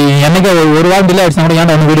 என்னைக்கு ஒரு வாரம் டிலே ஆயிடுச்சுனா கூட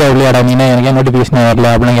ஏன்டா ஒன்று வீடியோ விளையாடா நீ எனக்கு ஏன் நோட்டிஃபிகேஷன்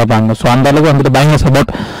வரல அப்படின்னு கேட்பாங்க. ஸோ அந்த அளவுக்கு வந்துட்டு பயங்கர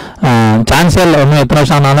சப்போர்ட். சான்ஸில் இன்னும் எத்தனை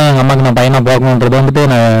வருஷம் ஆனாலும் எங்கள் அம்மாவுக்கு நான் பையனாக பார்க்கணுன்றது வந்துட்டு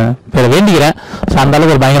நான் வேண்டிக்கிறேன். ஸோ அந்த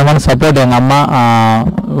அளவுக்கு ஒரு பயங்கரமான சப்போர்ட் எங்கள் அம்மா.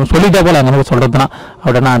 சொல்லிட்டே போல எங்கள் அம்மா சொல்கிறதுனா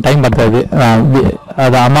அப்படின்னா நான் டைம் பார்த்தாது.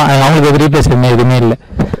 அது அம்மா அவங்களுக்கு ரீப்ளேஸ் எதுவுமே இல்லை.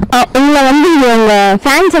 உங்களை வந்து உங்க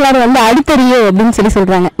ஃபேன்ஸ் எல்லாரும் வந்து அடித்தறியோ அப்படின்னு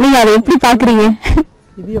சொல்றாங்க. நீங்க அதை எப்படி பாக்குறீங்க?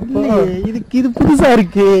 இது புதுசா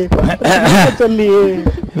இருக்கு சொல்லி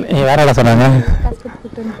வேற என்ன சொன்னாங்க?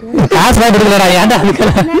 காசு கொடுக்கலடா ஏன்டா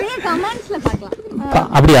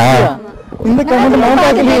அப்படியா? இந்த கமெண்ட்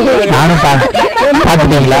நானும்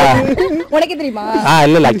பாத்துட்டீங்களா? உனக்கு தெரியுமா?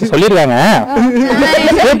 இல்ல சொல்லிருக்காங்க.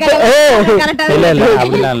 இல்ல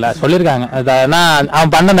அப்படிலாம் இல்ல சொல்லிருக்காங்க.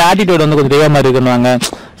 அவன் பண்ண அந்த ஆட்டிடியூட் வந்து கொஞ்சம் தெய்வ மாதிரி இருக்குன்னுவாங்க.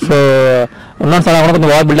 ஸோ இன்னொன்று சொன்னா கூட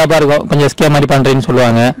கொஞ்சம் ஓவர் பில்டப்பா இருக்கும், கொஞ்சம் எஸ்கே மாதிரி பண்றேன்னு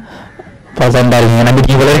சொல்லுவாங்க.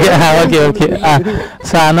 நம்பிக்கை போல இருக்கு. Okay okay.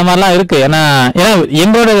 ஸோ அந்த மாதிரிலாம் இருக்கு. ஏன்னா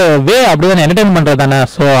எங்களோட வே அப்படிதான் என்டர்டைன் பண்றது தானே.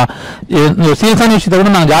 ஸோ சீரியஸான விஷயத்த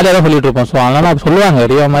கூட நாங்கள் ஜாலியாக தான் சொல்லிட்டு இருப்போம். ஸோ அதனால சொல்லுவாங்க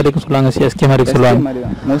ரியோ மாதிரி சொல்லுவாங்க, சிஎஸ்கே மாதிரி சொல்லுவாங்க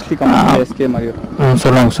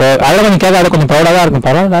சொல்லுவாங்க. ஸோ அதெல்லாம் கொஞ்சம் கேட்க அதை கொஞ்சம் ப்ரௌடாக தான் இருக்கும்.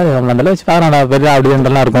 பரவாயில்ல அந்த வச்சு பாருடா பெரிய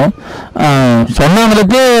அப்படின்றலாம் இருக்கும்.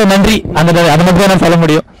 சொன்னவங்களுக்கு நன்றி, அந்த அது மட்டும் தான் சொல்ல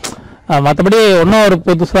முடியும். மற்றபடி இன்னும் ஒரு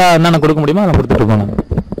புதுசாக என்னென்ன கொடுக்க முடியுமோ அதை கொடுத்துட்டு இருக்கோம்.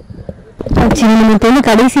 நம்ம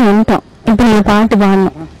கடைசி வந்துட்டோம். இப்போ நீங்க பாட்டு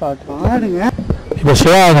பாடணும். இப்போ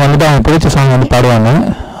சிவா அவங்க வந்துட்டு அவங்க பிடிச்ச சாங் வந்து பாடுவாங்க.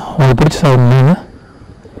 உங்களுக்கு பிடிச்ச சாங் நீங்க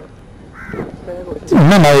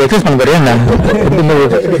இன்னும் நான் எக்ஸசைஸ் பண்ண போறேன்.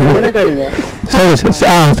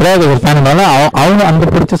 அவங்க அந்த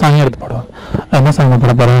பிடிச்ச சாங் எடுத்து பாடுவாங்க. என்ன சாங்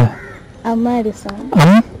பாட போறாங்க? அம்மா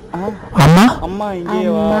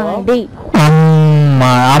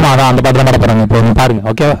ஆமா அதான் அந்த பாட்டு தான் பாட போறாங்க. இப்போ நீ பாருங்க.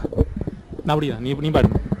 ஓகேவா? நான் அப்படிதான் நீ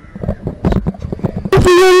பாருங்க.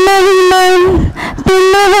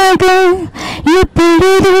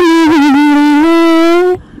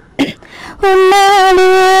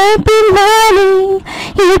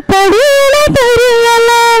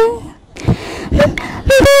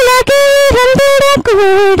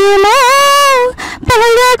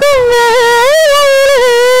 போகும்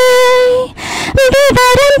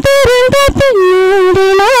விவரம் தெரிந்த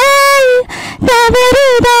பின்னோடினால்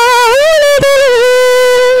தவறுதானது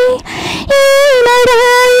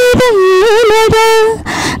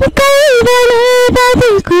கைவனே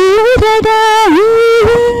பதில் கூறதா.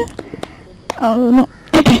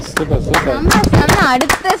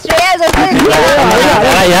 அடுத்த ஸ்ரேயா கோஷல்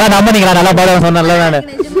ஏன் நம்பினீங்களா? நல்லா பாட சொன்னல நானு.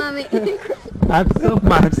 நிஜமாவே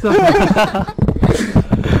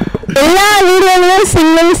எல்லா வீடியோலயும்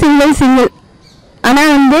சிங்கிள். ஆனா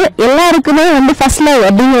வந்து எல்லாருக்குமே வந்து ஃபர்ஸ்ட் லவ்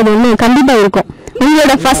அப்படிங்கிறது ஒண்ணு கண்டிப்பா இருக்கும்.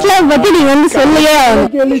 உங்களோட ஃபர்ஸ்ட் லவ் பத்தி நீங்க வந்து சொல்லியே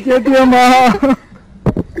கேட்டியம்மா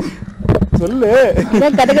சொல்லு.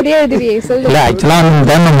 கதையே எழுதுவியே சொல்லு. இல்ல ஆக்சுவலா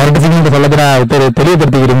மொரட்டு சிங்கிள் சொல்லதுனா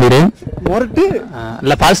தெளிவுபடுத்தி விரும்புகிறேன். மொரட்டு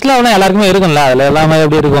இல்ல ஃபர்ஸ்ட் லவ்லாம் எல்லாருக்குமே இருக்கும்ல, அதுல எல்லாமே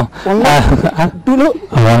எப்படி இருக்கும்?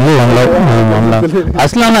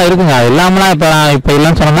 ஃபர்ஸ்ட் லவ்லாம் இருக்குங்க. எல்லாமெல்லாம் இப்ப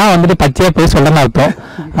இல்லைன்னு சொன்னா வந்துட்டு பச்சையா போய் சொல்லணும் அர்த்தம்.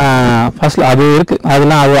 ஃபர்ஸ்ட் அது இருக்கு,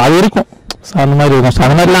 அதெல்லாம் அது இருக்கும். அந்த மாதிரி இருக்கும்.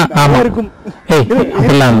 அந்த மாதிரிலாம் ஆமா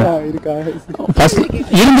அப்படிலாம் இல்லை. ஃபர்ஸ்ட்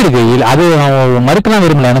இருந்திருக்கு, அது மறுக்கலாம்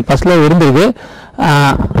விரும்பல. எனக்கு ஃபர்ஸ்ட் லவ் இருந்திருக்கு,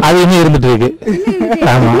 அது இன்னும் இருந்துட்டு இருக்கு.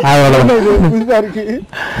 ஆமா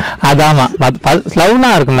அது ஆமா லவ்னா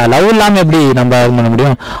இருக்குல்ல, லவ் இல்லாம எப்படி நம்ம இது பண்ண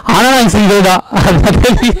முடியும்? ஆனா நாங்க சிங்கிள் தான்.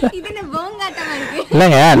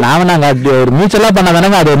 இல்லைங்க, நாங்க அப்படி ஒரு மியூச்சுவலா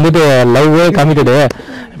பண்ணாதானே அது வந்துட்டு லவ் கமிட்டடு.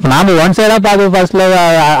 இப்போ நாம ஒன் சைடா பார்த்து ஃபர்ஸ்ட் லவ்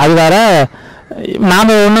அது வேற. நாம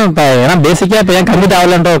ஒன்றும் இப்போ ஏன்னா பேசிக்கா இப்போ ஏன் கமிட்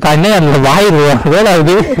ஆகலன்ற ஒரு காரணம் அந்த வாய் வேலை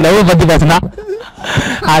ஆகுது லவ் பத்தி பேசினா.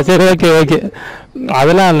 சரி ஓகே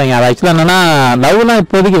அதெல்லாம் இல்லைங்க. அது ஆக்சுவலாக என்னன்னா லவ்லாம்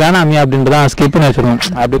இப்போதைக்கு வேணாமே அப்படின்ட்டு தான் ஸ்கிப் பண்ணி வச்சிருக்கோம்.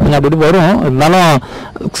 அப்படி வரும். இருந்தாலும்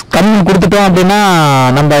கண் கொடுத்துட்டோம் அப்படின்னா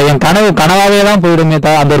நம்ம என் கனவாவே தான் போயிடுமே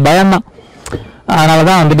அந்த ஒரு பயம் தான்.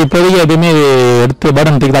 அதனாலதான் வந்துட்டு இப்போதைக்கு எதுவுமே எடுத்து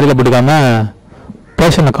படம் தூக்கி தலையில போட்டுக்காம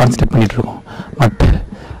பேஷனை கான்சன்ட்ரேட் பண்ணிட்டு இருக்கோம். பட்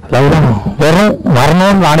லவ் தான்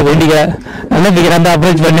வரணும்னு நானும் வேண்டிக்கிறேன். நல்ல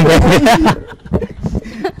அப்ரோச் பண்ணுங்க.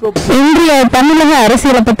 இன்றைய தமிழக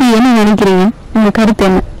அரசியலை பத்தி என்ன நினைக்கிறீங்க? உங்க கருத்து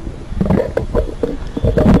என்ன?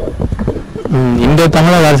 இந்த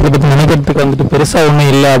தமிழக அரசியலை பற்றி நினைக்கிறதுக்கு வந்துட்டு பெருசாக ஒன்றும்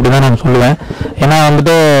இல்லை அப்படின்னு தான் நான் சொல்லுவேன். ஏன்னா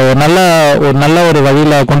வந்துட்டு நல்ல ஒரு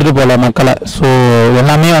வழியில் கொண்டுட்டு போகல மக்களை. ஸோ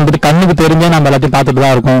எல்லாமே வந்துட்டு கண்ணுக்கு தெரிஞ்சே நம்ம எல்லாத்தையும் பார்த்துட்டு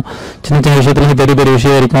தான் இருக்கோம். சின்ன விஷயத்துலேருந்து பெரிய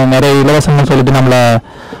விஷயம் இருக்கும். நிறைய இலவசம்னு சொல்லிட்டு நம்மளை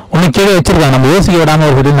ஒன்றும் கீழே வச்சிருக்காங்க. நம்ம யோசிக்க விடாமல்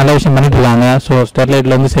ஒரு சரி நல்ல விஷயம் பண்ணிட்டு இருக்காங்க. ஸோ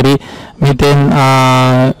ஸ்டெர்லைட்ல வந்து சரி, மீத்தேன்,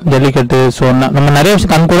 ஜல்லிக்கட்டு, ஸோ நம்ம நிறைய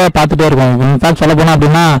விஷயம் கண் கூட பார்த்துட்டே இருக்கோம். இன்ஃபேக்ட் சொல்ல போனால்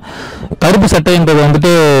அப்படின்னா கருப்பு சட்டைன்றது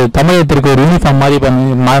வந்துட்டு தமிழகத்திற்கு ஒரு யூனிஃபார்ம் மாதிரி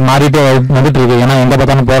மாறிட்டே வந்துட்டு இருக்கு. ஏன்னா எங்க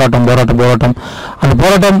பார்த்தாலும் போராட்டம். அந்த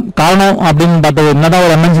போராட்டம் காரணம் அப்படின்னு பார்த்தது என்னதான்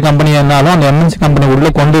ஒரு எம்என்சி கம்பெனி இருந்தாலும் அந்த எம்என்சி கம்பெனி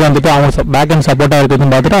உள்ள கொண்டு வந்துட்டு அவங்க பேக் அண்ட் சப்போர்ட்டா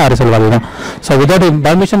இருக்குதுன்னு பார்த்துட்டு அரசியல்வாதி தான். So without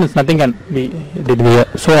permission is nothing can be did.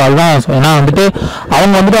 So அதுதான். ஏன்னா வந்துட்டு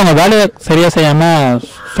அவங்க வந்துட்டு அவங்க வேலையை சரியா செய்யாம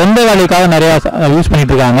சொந்த வேலைக்காக நிறைய யூஸ்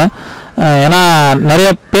பண்ணிட்டு இருக்காங்க. ஏன்னா நிறைய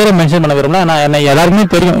பேரை மென்ஷன் பண்ண விரும்பல. ஏன்னா என்ன எல்லாருக்குமே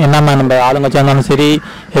தெரியும், என்னம்மா நம்ம ஆளுங்கட்சியாக இருந்தாலும் சரி,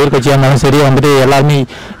 எதிர்கட்சியாக இருந்தாலும் சரி, வந்துட்டு எல்லாருமே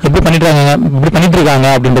எப்படி பண்ணிட்டு இருக்காங்க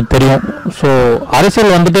அப்படின்றது தெரியும். ஸோ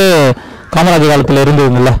அரசியல் வந்துட்டு காமராஜர் காலத்தில்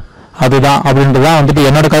இருந்ததுங்கள அதுதான் அப்படின்றதான் வந்துட்டு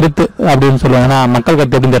என்னோட கருத்து அப்படின்னு சொல்லுவாங்க. ஏன்னா மக்கள்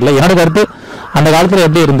கருத்து எப்படின்னு தெரியல. என்னோட கருத்து அந்த காலத்தில்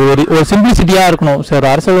எப்படி இருந்தது, ஒரு சிம்பிளிசிட்டியாக இருக்கணும். சரி,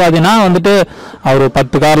 அரசியல்வாதினா வந்துட்டு அவர்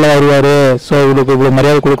 10 காரில் வருவார். ஸோ இவ்வளோ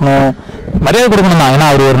மரியாதை கொடுக்கணும் தான். ஏன்னா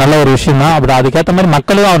அவர் ஒரு நல்ல ஒரு விஷயம் தான். அப்படி அதுக்கேற்ற மாதிரி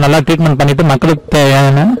மக்களும் அவர் நல்லா ட்ரீட்மெண்ட் பண்ணிட்டு மக்களுக்கு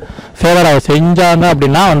தேவையான ஃபேவர் அவர் செஞ்சாங்க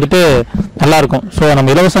அப்படின்னா வந்துட்டு நல்லா இருக்கும். ஸோ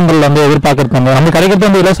நம்ம இலவசங்கள் வந்து எதிர்பார்க்கறது நம்ம கிடைக்கிறது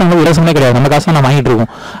வந்து இலவசமே கிடையாது. நம்ம காசை நம்ம வாங்கிட்டு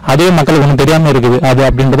இருக்கோம். அதே மக்களுக்கு ஒன்றும் தெரியாமல் இருக்குது அது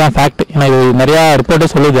அப்படின்றதான் ஃபேக்ட். ஏன்னா இது நிறையா ரிப்போர்ட்டே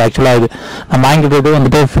சொல்லுது. ஆக்சுவலாக இது நம்ம வாங்கிட்டு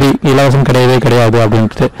வந்துட்டு ஃப்ரீ, இலவசம் கிடையாது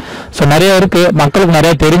அப்படின்ட்டு. ஸோ நிறைய இருக்கு, மக்களுக்கு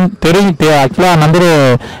நிறைய தெரியும். ஆக்சுவலாக நம்பர்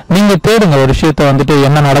நீங்கள் தேடுங்க ஒரு விஷயத்த வந்துட்டு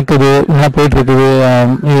என்ன நடக்குது, என்ன போயிட்டு இருக்குது,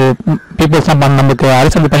 பீப்புள்ஸ் நமக்கு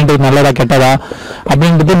அரசியல் பண்ணிட்டு நல்லதா கெட்டதா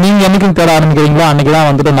அப்படின்றது நீங்க என்னைக்கு தேட ஆரம்பிக்கிறீங்களோ அன்னைக்கு தான்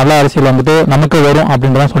வந்துட்டு நல்ல அரசியல் வந்துட்டு நமக்கு வரும்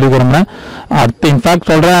அப்படின்றதான் சொல்லி கொடுங்க. அடுத்து இன்ஃபேக்ட்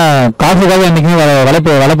சொல்றேன், காசுக்காக என்னைக்குமே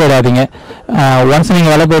விலை போடாதீங்க. ஒன்ஸ்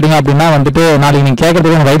நீங்க விலை போயிட்டீங்க அப்படின்னா வந்துட்டு நாளைக்கு நீங்க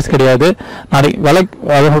கேட்கறதுக்கு ரைட்ஸ் கிடையாது. நாளைக்கு விலை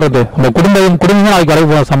சொல்றது உங்க குடும்பம் நாளைக்கு விலை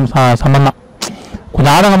போகிற சம்பந்தம்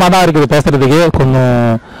கொஞ்சம் ஆதங்கமாக தான் இருக்குது பேசுறதுக்கு. கொஞ்சம்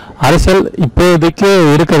அரசியல் இப்போதைக்கு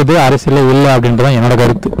இருக்கிறது அரசியல் இல்லை அப்படின்றதான் என்னோட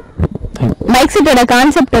கருத்து. மைக்செட்டோட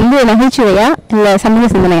கான்செப்ட் வந்து நகைச்சுவையா இல்ல சமூக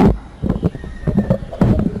சிந்தனையா?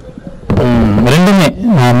 ரெண்டுமே.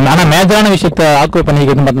 ஆனா மேஜரான விஷயத்த ஆக்குபை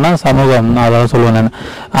பண்ணிக்கிறது பார்த்தோம்னா சமூகம், அதான் சொல்லுவேன் நான்.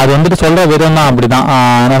 அது வந்துட்டு சொல்ற விதம் தான் அப்படிதான்.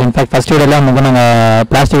 ஆனால் இன்ஃபேக்ட் ஃபர்ஸ்ட் வீடியோல வந்து நாங்கள்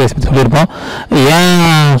பிளாஸ்டிக் வேஸ்ட் சொல்லியிருப்போம்.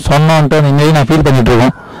 ஏன் சொன்னோன்ட்டு இங்கேயும் நான் ஃபீல் பண்ணிட்டு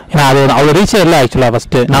இருக்கோம். ஏன்னா அது அவ்வளோ ரீச்சே இல்லை. ஆக்சுவலாக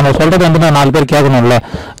ஃபர்ஸ்ட் நம்ம சொல்றது வந்து 4 பேர் கேட்கணும்ல,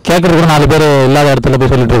 கேட்கறதுக்கு 4 பேர் இல்லாத இடத்துல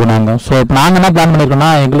போய் சொல்லிட்டு இருக்கோம் நாங்கள். ஸோ இப்போ நாங்கள் என்ன பிளான்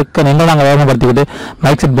பண்ணியிருக்கோம்னா, எங்களை நாங்கள் வேகப்படுத்திக்கிட்டு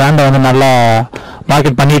மைக்செட் பிராண்டை வந்து நல்லா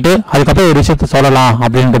மார்க்கெட் பண்ணிட்டு அதுக்கப்புறம் ஒரு விஷயத்த சொல்லலாம்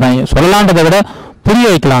அப்படின்ட்டு தான். சொல்லலான்றதை விட புரிய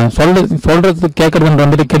வைக்கலாம். சொல்றது கேட்கறது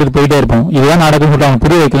வந்துட்டு கேட்டுட்டு போயிட்டே இருப்போம். இதுதான் நடக்குன்னு சொல்லிட்டு அவங்க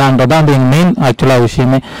புரிய வைக்கலான்றதான் அது எங்கள் மெயின் ஆக்சுவலாக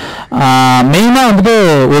விஷயமே. மெயினாக வந்துட்டு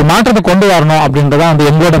ஒரு மாற்றத்தை கொண்டு வரணும் அப்படின்றதான் வந்து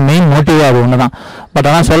எங்களோட மெயின் மோட்டிவ். அது ஒன்று தான். பட்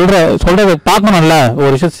ஆனால் சொல்கிறத பார்க்கணும்ல.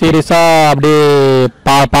 ஒரு விஷயம் சீரியஸாக அப்படியே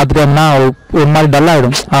பார்த்துட்டோம்னா ஒரு மாதிரி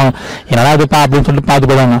டல்லாகிடும். என்னடா இதுப்பா அப்படின்னு சொல்லிட்டு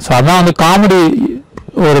பார்த்து போடுவாங்க. ஸோ அதான் வந்து காமெடி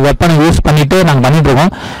ஒரு வெப்பனை யூஸ் பண்ணிட்டு நாங்கள் பண்ணிட்டு இருக்கோம்.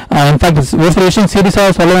 இன்ஃபேக்ட் ஒரு சில விஷயம் சீரியஸாக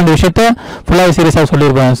சொல்ல வேண்டிய விஷயத்த ஃபுல்லாகவே சீரியஸாக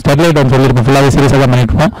சொல்லியிருப்போம். ஸ்டெர்லைட் ஒன்று சொல்லியிருப்போம், ஃபுல்லாகவே சீரியஸாக தான்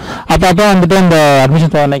பண்ணிட்டு இருக்கோம். அப்போ வந்துட்டு இந்த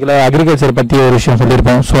அட்மிஷன் அன்னைக்கில் அக்ரிகல்ச்சர் பற்றி ஒரு விஷயம்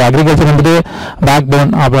சொல்லியிருப்போம். ஸோ அக்ரிகல்ச்சர் வந்துட்டு back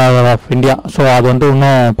phone of India. So அது வந்து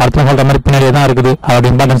இன்னும் படத்தில் சொல்கிற மாதிரி பின்னாடியே தான் இருக்குது. அதோட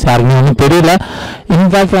இம்பார்ட்டன்ஸ் யாருக்குமே ஒன்றும் தெரியல.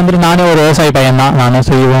 இன்ஃபேக்ட் வந்துட்டு நானே ஒரு விவசாய பையன் தான். நானும்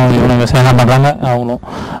செய்வோம், இவனும் விவசாயம் தான் பண்ணுறாங்க, அவங்களும்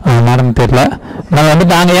மேடம் தெரியல. நாங்கள்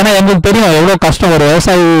வந்துட்டு ஏன்னா எங்களுக்கு தெரியும் எவ்வளோ கஷ்டம் ஒரு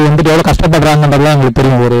விவசாயி வந்துட்டு எவ்வளோ கஷ்டப்படுறாங்கன்றதுலாம் எங்களுக்கு தெரியும்.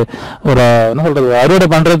 ஒரு என்ன சொல்றது, அறுவடை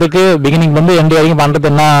பண்றதுக்கு பிகினிங் வந்து எண்டு வரைக்கும் பண்றது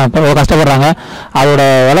என்ன கஷ்டப்படுறாங்க, அதோட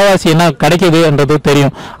விலைவாசி என்ன கிடைக்குதுன்றது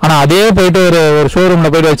தெரியும். ஆனா அதே போயிட்டு ஒரு ஷோரூம்ல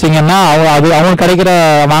போயிட்டு வச்சிங்கன்னா அது அவங்களுக்கு கிடைக்கிற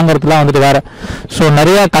வாங்குறதுலாம் வந்துட்டு வேற. ஸோ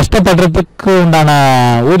நிறைய கஷ்டப்படுறதுக்கு உண்டான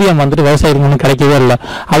ஊதியம் வந்துட்டு விவசாயிகளுக்கு ஒன்றும் கிடைக்கவே இல்லை.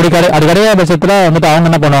 அது கிடையாத பட்சத்தில் வந்துட்டு அவங்க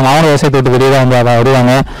என்ன பண்ணுவாங்க, அவங்க விவசாயத்தை விட்டு வெளியே தான் வந்து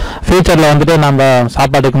வருவாங்க. ஃபியூச்சர்ல வந்துட்டு நம்ம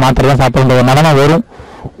சாப்பாட்டுக்கு மாத்திரம் தான் சாப்பிடுற ஒரு நிலைமை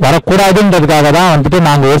வரக்கூடாதுன்றதுக்காக தான் வந்துட்டு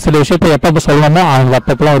நாங்கள் ஒரு சில விஷயத்தை எப்போ சொல்லுவோமோ அவங்க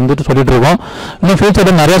அப்பப்பெல்லாம் வந்துட்டு சொல்லிட்டு இருக்கோம். இன்னும்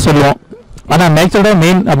ஃபியூச்சரில் நிறைய சொல்லுவோம். ஆனால் மேக்ஸோட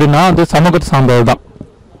மெயின் அப்படின்னா வந்து சமூகத்தை சார்ந்தது தான்.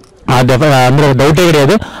 அது அந்த டவுட்டே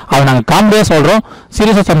கிடையாது. அதை நாங்கள் காமெடியாக சொல்கிறோம்.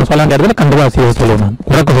 சீரியஸாக சொல்ல வேண்டிய இடத்துல கண்டிப்பாக சீரியஸாக சொல்லுவோம். நான்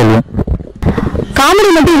உறக்க சொல்லுவோம். காமெடி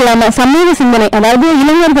மட்டும் இல்லாம சமூக சிந்தனை, அதாவது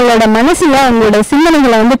இளைஞர்களோட மனசுல அவங்களோட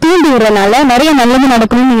சிந்தனைகளை வந்து தூண்டி விடுறதுனால நிறைய நல்லது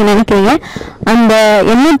நடக்கணும்னு நீங்க நினைக்கிறீங்க. அந்த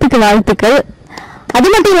எண்ணத்துக்கு வாழ்த்துக்கள். அது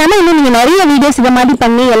மட்டும் இல்லாம இன்னும் நீங்க நிறைய வீடியோஸ் இதை மாதிரி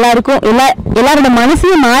பண்ணி எல்லாரோட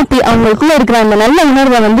மனசையும் மாற்றி அவங்களுக்குள்ள இருக்கிற அந்த நல்ல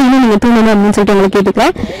உணர்வை வந்து இன்னும் நீங்க தூண்டணும் அப்படின்னு சொல்லிட்டு உங்களை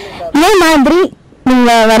கேட்டுக்கிறேன். இதே மாதிரி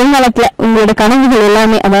நீங்க வருங்காலத்துல உங்களோட கனவுகள்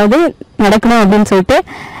எல்லாமே அதாவது நடக்கணும் அப்படின்னு சொல்லிட்டு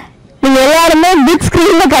நீங்க எல்லாருமே பிக்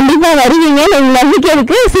ஸ்கிரீன்ல கண்டிப்பா வருவீங்க. நீங்க நம்பிக்கை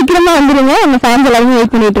இருக்கு. சீக்கிரமா வந்துருங்க. உங்க ஃபேன்ஸ் எல்லாருமே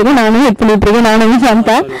வெயிட் பண்ணிட்டு இருக்கோம். நானும் வெயிட் பண்ணிட்டு இருக்கேன். நானும்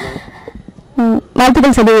சாந்தா.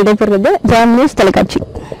 வாழ்த்துக்கள் சொல்லி விடைபெறுவது ஜெயம் நியூஸ் தொலைக்காட்சி.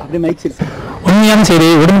 உண்மையான செய்தி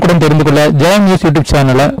உடனுக்குடன் தெரிந்து கொள்ள ஜெயம் நியூஸ் யூடியூப்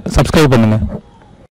சேனலை சப்ஸ்கிரைப் பண்ணுங்க.